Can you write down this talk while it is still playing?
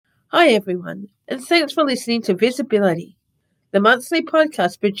Hi everyone, and thanks for listening to Visibility, the monthly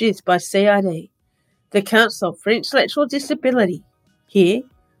podcast produced by CID, the Council for Intellectual Disability. Here,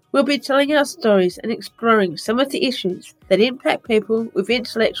 we'll be telling our stories and exploring some of the issues that impact people with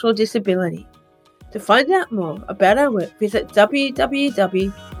intellectual disability. To find out more about our work, visit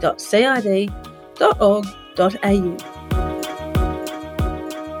www.cid.org.au.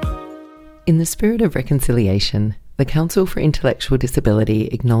 In the spirit of reconciliation, the Council for Intellectual Disability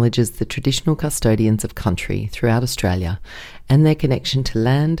acknowledges the traditional custodians of country throughout Australia and their connection to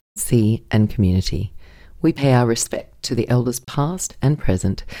land, sea and community. We pay our respect to the elders past and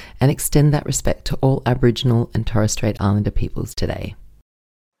present and extend that respect to all Aboriginal and Torres Strait Islander peoples today.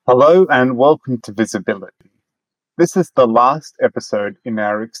 Hello and welcome to Visibility. This is the last episode in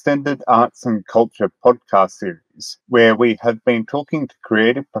our extended arts and culture podcast series, where we have been talking to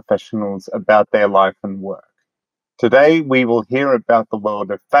creative professionals about their life and work. Today, we will hear about the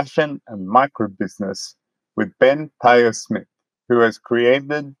world of fashion and micro-business with Ben Payer-Smith, who has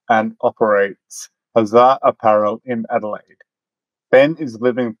created and operates Huzzah Apparel in Adelaide. Ben is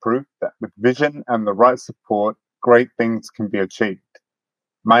living proof that with vision and the right support, great things can be achieved.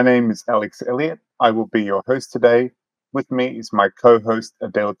 My name is Alex Elliott. I will be your host today. With me is my co-host,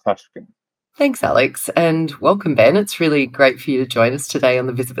 Adele Tashkin. Thanks, Alex, and welcome, Ben. It's really great for you to join us today on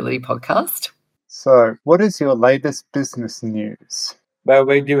the Visibility podcast. So, what is your latest business news? Well,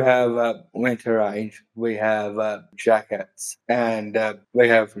 we do have winter range. We have jackets, and we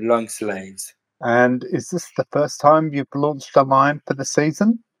have long sleeves. And is this the first time you've launched a line for the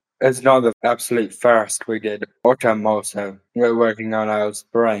season? It's not the absolute first. We did autumn also. We're working on our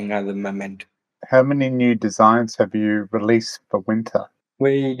spring at the moment. How many new designs have you released for winter?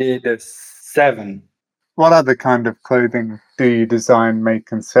 We did 7. What other kind of clothing do you design,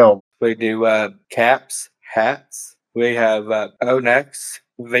 make and sell? We do caps, hats. We have O-necks,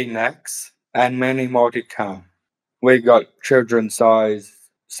 V-necks, and many more to come. We got children's size,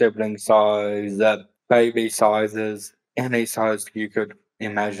 sibling size, baby sizes, any size you could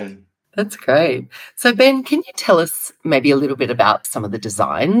imagine. That's great. So, Ben, can you tell us maybe a little bit about some of the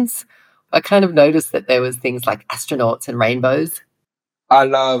designs? I kind of noticed that there was things like astronauts and rainbows. I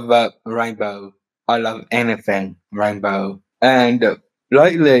love rainbow. I love anything rainbow. And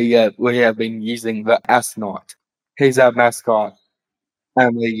lately, we have been using the astronaut. He's our mascot,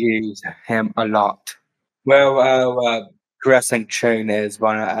 and we use him a lot. Well, our crescent tune is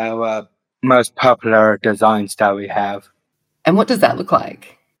one of our most popular designs that we have. And what does that look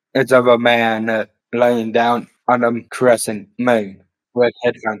like? It's of a man laying down on a crescent moon with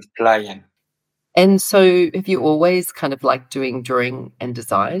headphones playing. And so have you always kind of liked doing drawing and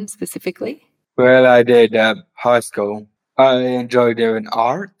design specifically? Well, I did high school. I enjoy doing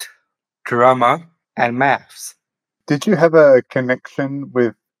art, drama, and maths. Did you have a connection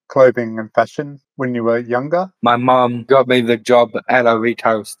with clothing and fashion when you were younger? My mom got me the job at a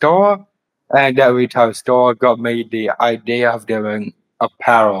retail store, and that retail store got me the idea of doing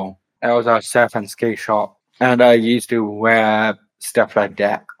apparel. It was a surf and ski shop, and I used to wear stuff like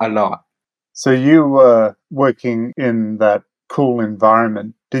that a lot. So you were working in that cool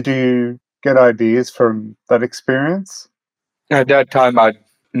environment. Did you get ideas from that experience? At that time, I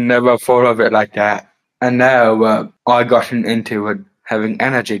never thought of it like that. And now I gotten into it, having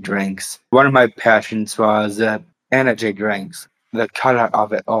energy drinks. One of my passions was energy drinks, the color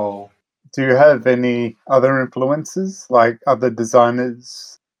of it all. Do you have any other influences, like other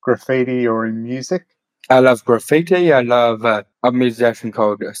designers, graffiti or in music? I love graffiti. I love a musician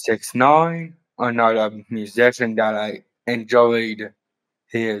called 6ix9ine. Another musician that I enjoyed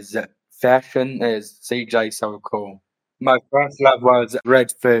his fashion is CJ So Cool. My first love was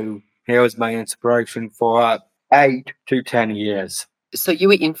Red Foo. He was my inspiration for 8 to 10 years. So you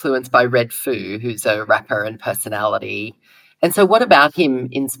were influenced by Red Foo, who's a rapper and personality. And so what about him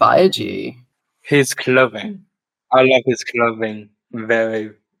inspired you? His clothing. I love his clothing.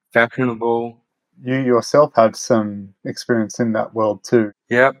 Very fashionable. You yourself had some experience in that world too.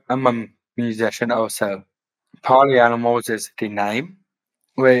 Yep, I'm a musician also. Party Animals is the name.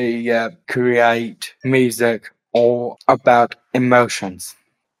 We create music all about emotions.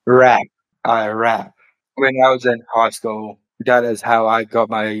 Rap. I rap. When I was in high school, that is how I got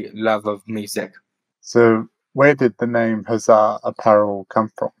my love of music. So where did the name Huzzah Apparel come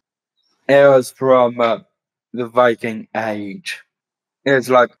from? It was from the Viking Age. It's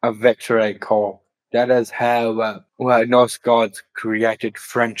like a victory call. That is how Norse gods created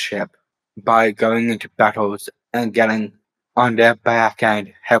friendship, by going into battles and getting on their back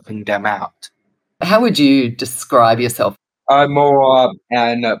and helping them out. How would you describe yourself? I'm more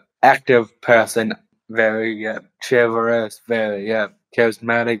an active person, very chivalrous, very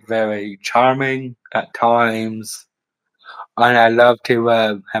charismatic, very charming at times, and I love to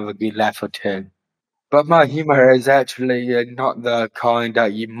have a good laugh or two. But my humor is actually not the kind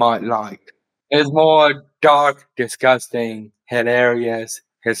that you might like. It's more dark, disgusting, hilarious,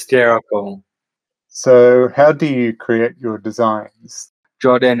 hysterical. So, how do you create your designs?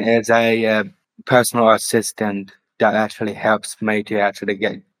 Jordan is a personal assistant that actually helps me to actually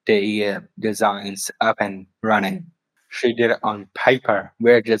get the designs up and running. She did it on paper,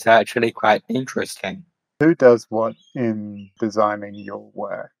 which is actually quite interesting. Who does what in designing your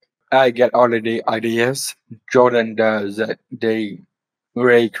work? I get all of the ideas. Jordan does the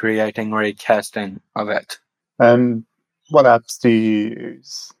recreating, recasting of it. And what apps do you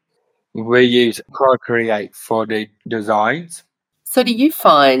use? We use Procreate for the designs. So do you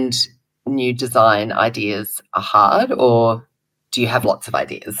find new design ideas are hard, or do you have lots of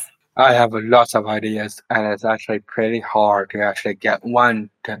ideas? I have lots of ideas, and it's actually pretty hard to actually get one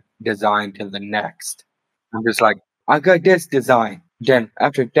design to the next. I'm just like, I got this design. Then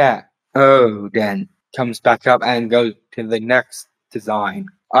after that, then comes back up and goes to the next design.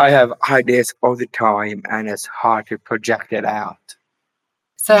 I have ideas all the time, and it's hard to project it out.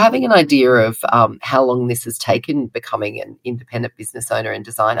 So having an idea of how long this has taken becoming an independent business owner and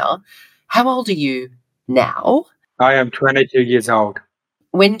designer, how old are you now? I am 22 years old.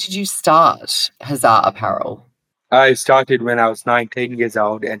 When did you start Huzzah Apparel? I started when I was 19 years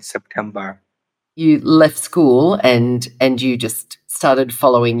old in September. You left school and you just started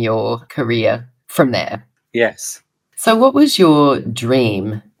following your career from there. Yes. So what was your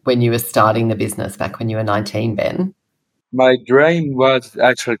dream when you were starting the business back when you were 19, Ben? My dream was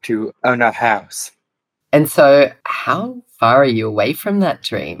actually to own a house. And so how far are you away from that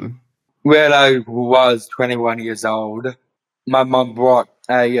dream? When I was 21 years old, my mom bought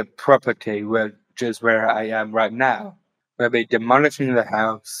a property, which is where I am right now. We'll be demolishing the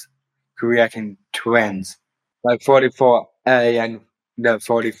house, creating twins, like 44A and the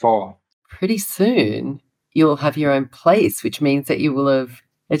 44. Pretty soon you'll have your own place, which means that you will have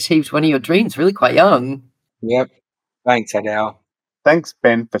achieved one of your dreams really quite young. Yep. Thanks, Adele. Thanks,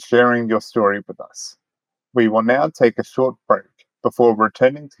 Ben, for sharing your story with us. We will now take a short break before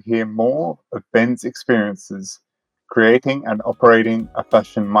returning to hear more of Ben's experiences creating and operating a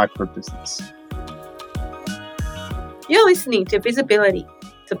fashion microbusiness. You're listening to Visibility,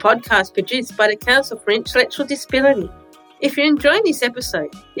 the podcast produced by the Council for Intellectual Disability. If you're enjoying this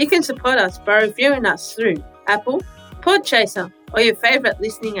episode, you can support us by reviewing us through Apple, Podchaser, or your favourite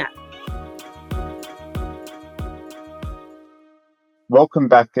listening app. Welcome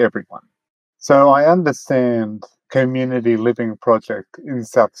back, everyone. So I understand Community Living Project in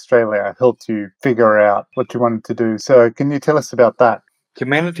South Australia helped you figure out what you wanted to do. So can you tell us about that?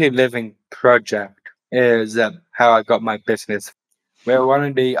 Community Living Project is how I got my business. Well, one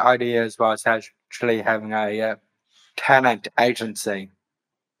of the ideas was actually having a talent agency,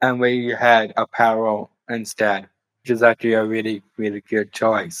 and we had apparel instead, which is actually a really, really good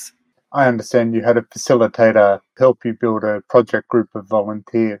choice. I understand you had a facilitator help you build a project group of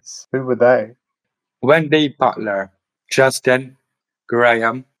volunteers. Who were they? Wendy Butler, Justin,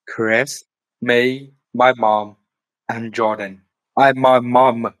 Graham, Chris, me, my mom, and Jordan. My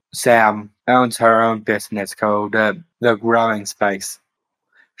mom, Sam, owns her own business called The Growing Space.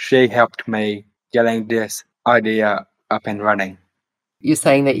 She helped me getting this idea up and running. You're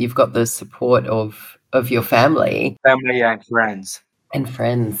saying that you've got the support of your family. Family and friends. And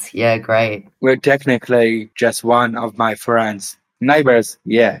friends, yeah, great. We're technically just one of my friends. Neighbors,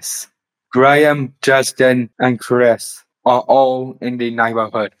 yes. Graham, Justin, and Chris are all in the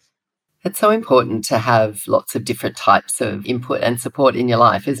neighborhood. It's so important to have lots of different types of input and support in your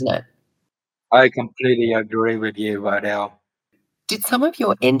life, isn't it? I completely agree with you, Adele. Did some of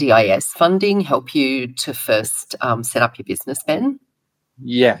your NDIS funding help you to first set up your business, Ben?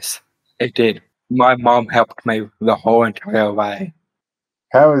 Yes, it did. My mom helped me the whole entire way.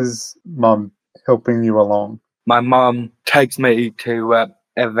 How is Mum helping you along? My mom takes me to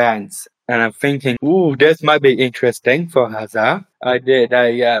events, and I'm thinking, this might be interesting for Huzzah. I did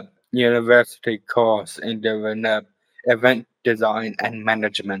a university course in doing event design and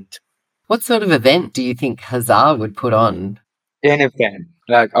management. What sort of event do you think Huzzah would put on? Anything,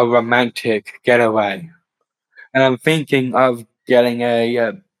 like a romantic getaway. And I'm thinking of getting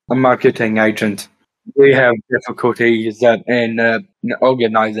a marketing agent. We have difficulties in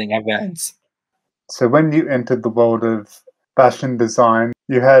organizing events. So when you entered the world of fashion design,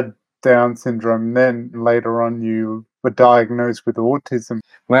 you had Down syndrome, then later on you were diagnosed with autism.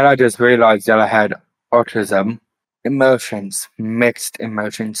 When I just realized that I had autism, mixed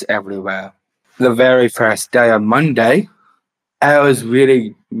emotions everywhere. The very first day on Monday, I was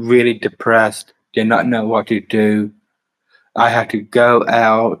really, really depressed, did not know what to do. I had to go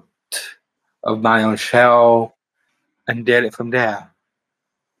out of my own shell and did it from there.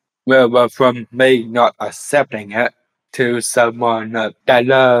 Well, from me not accepting it to someone that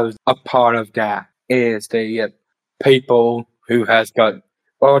loves a part of that is the people who has got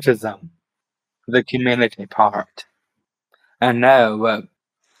autism, the community part. And now,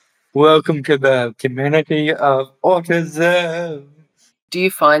 welcome to the community of autism. Do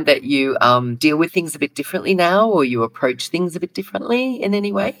you find that you deal with things a bit differently now, or you approach things a bit differently in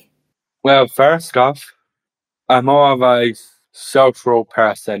any way? Well, first off, I'm more of a social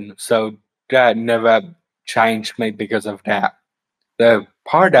person, so that never changed me because of that. The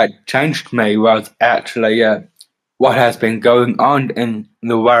part that changed me was actually what has been going on in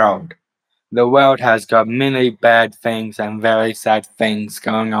the world. The world has got many bad things and very sad things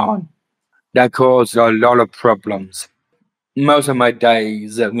going on that cause a lot of problems. Most of my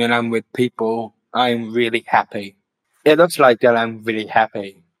days when I'm with people, I'm really happy. It looks like that I'm really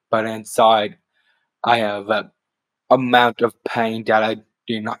happy, but inside I have a amount of pain that I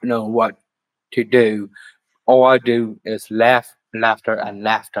do not know what to do. All I do is laugh, laughter, and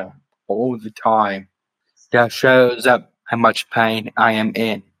laughter all the time. That shows up how much pain I am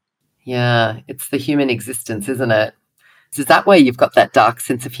in. Yeah, it's the human existence, isn't it? Is that why you've got that dark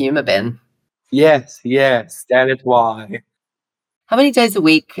sense of humour, Ben? Yes, that is why. How many days a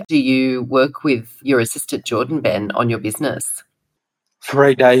week do you work with your assistant, Jordan, Ben, on your business?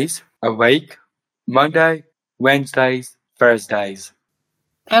 3 days a week. Monday, Wednesdays, Thursdays.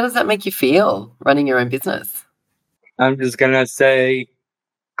 How does that make you feel, running your own business? I'm just gonna say,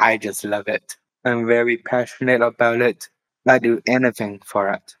 I just love it. I'm very passionate about it. I do anything for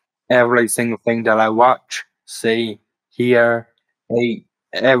it. Every single thing that I watch, see, hear, eat,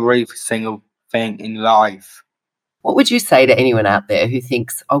 every single thing in life. What would you say to anyone out there who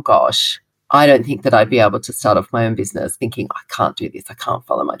thinks, oh gosh, I don't think that I'd be able to start off my own business, thinking, I can't do this, I can't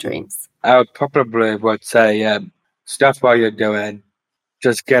follow my dreams? I probably would say, stop what you're doing.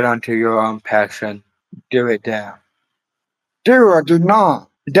 Just get onto your own passion. Do it there. Do or do not.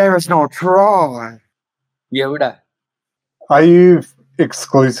 There is no try. Yoda. Are you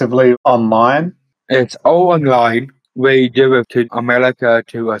exclusively online? It's all online. We do it to America,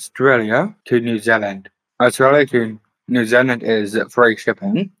 to Australia, to New Zealand. Australia to New Zealand is free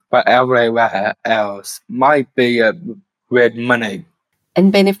shipping, but everywhere else might be with money.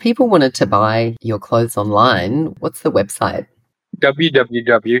 And Ben, if people wanted to buy your clothes online, what's the website?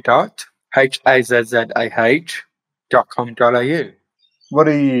 www.hazzah.com.au. What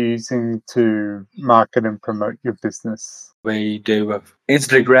are you using to market and promote your business? We do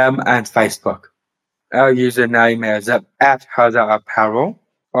Instagram and Facebook. Our username is at Hazzah Apparel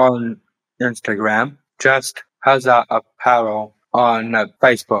on Instagram, just Hazzah Apparel on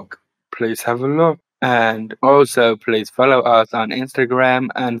Facebook. Please have a look. And also, please follow us on Instagram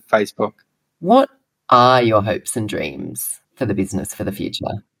and Facebook. What are your hopes and dreams for the business for the future?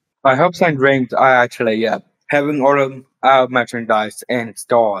 My hopes and dreams are actually having all of our merchandise in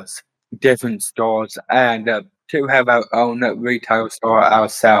stores, different stores, and to have our own retail store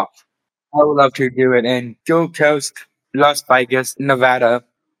ourselves. I would love to do it in Gold Coast, Las Vegas, Nevada,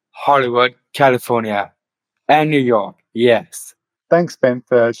 Hollywood, California, and New York. Yes. Thanks, Ben,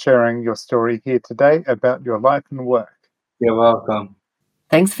 for sharing your story here today about your life and work. You're welcome.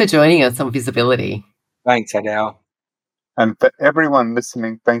 Thanks for joining us on Visibility. Thanks, Adele. And for everyone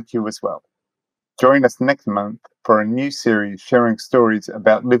listening, thank you as well. Join us next month for a new series sharing stories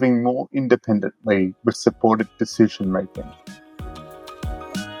about living more independently with supported decision-making.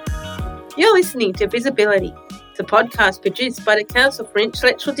 You're listening to Visibility, the podcast produced by the Council for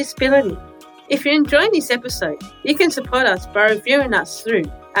Intellectual Disability. If you're enjoying this episode, you can support us by reviewing us through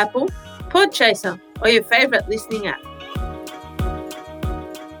Apple, Podchaser, or your favourite listening app.